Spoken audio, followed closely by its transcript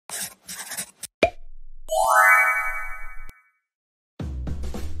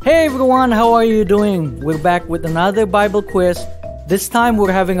Hey everyone, how are you doing? We're back with another Bible quiz. This time we're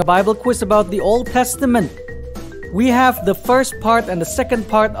having a Bible quiz about the Old Testament. We have the first part and the second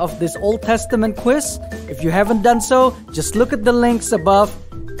part of this Old Testament quiz. If you haven't done so, just look at the links above.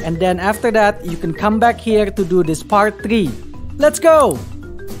 And then after that, you can come back here to do this part 3. Let's go!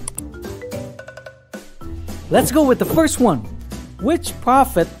 Let's go with the first one. Which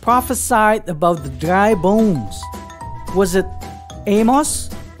prophet prophesied about the dry bones? Was it Amos,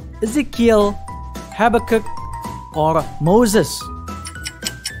 Ezekiel, Habakkuk, or Moses?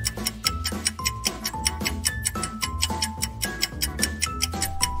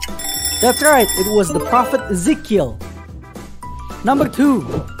 That's right, it was the prophet Ezekiel. Number 2.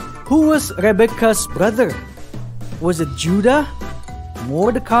 Who was Rebekah's brother? Was it Judah,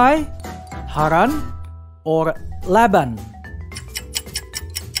 Mordecai, Haran, or Laban?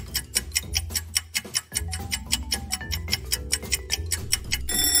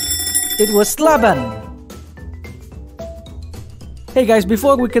 It was Laban. Hey guys,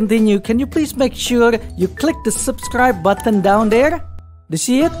 before we continue, can you please make sure you click the subscribe button down there? Do you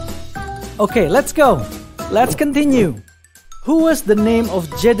see it? Okay, let's go. Let's continue. Who was the name of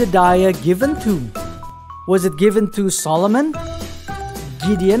Jedediah given to? Was it given to Solomon,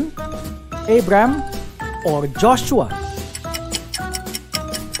 Gideon, Abram, or Joshua?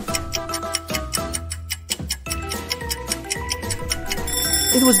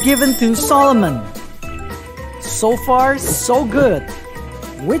 It was given to Solomon. So far, so good.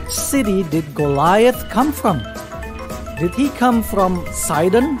 Which city did Goliath come from? Did he come from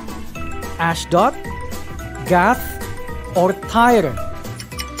Sidon, Ashdod, Gath, or Tyre?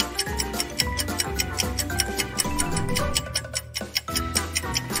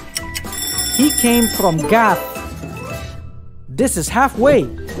 He came from Gath. This is halfway.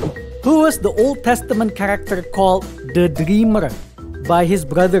 Who was the Old Testament character called the Dreamer by his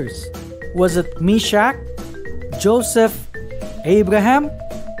brothers? Was it Meshach, Joseph, Abraham,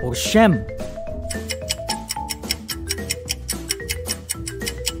 or Shem?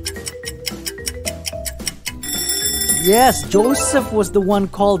 Yes, Joseph was the one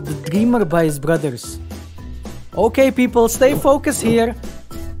called the Dreamer by his brothers. Okay people, stay focused here.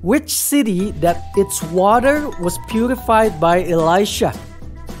 Which city that its water was purified by Elisha?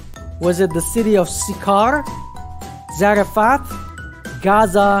 Was it the city of Sychar, Zarephath,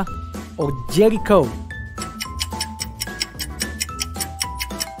 Gaza, or Jericho?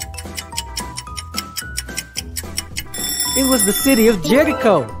 It was the city of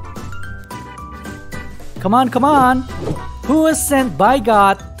Jericho. Come on, come on. Who was sent by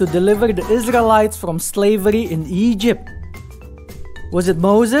God to deliver the Israelites from slavery in Egypt? Was it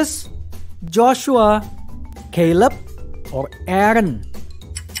Moses, Joshua, Caleb, or Aaron?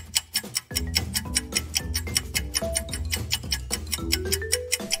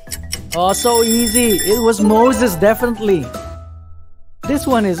 Oh, so easy. It was Moses, definitely. This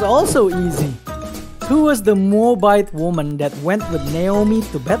one is also easy. Who was the Moabite woman that went with Naomi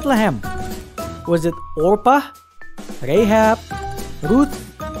to Bethlehem? Was it Orpah, Rahab, Ruth,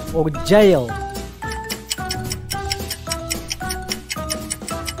 or Jael?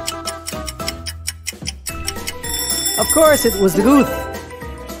 Of course, it was Ruth.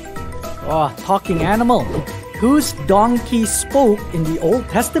 Oh, talking animal. Whose donkey spoke in the Old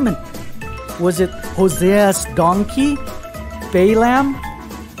Testament? Was it Hosea's donkey, Balaam,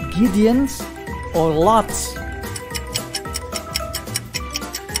 Gideon's, or Lot's?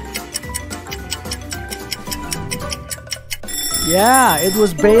 Yeah, it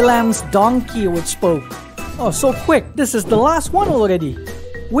was Balaam's donkey which spoke. Oh, so quick. This is the last one already.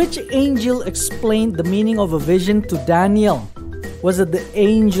 Which angel explained the meaning of a vision to Daniel? Was it the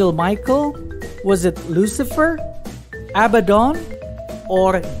angel Michael? Was it Lucifer, Abaddon,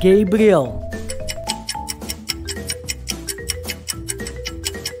 or Gabriel?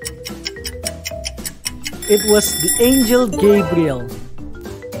 It was the angel Gabriel.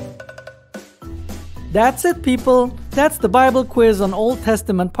 That's it, people. That's the Bible quiz on Old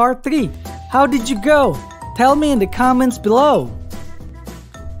Testament Part 3. How did you go? Tell me in the comments below.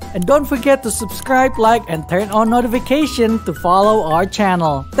 And don't forget to subscribe, like, and turn on notification to follow our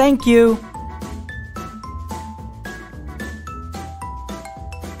channel. Thank you.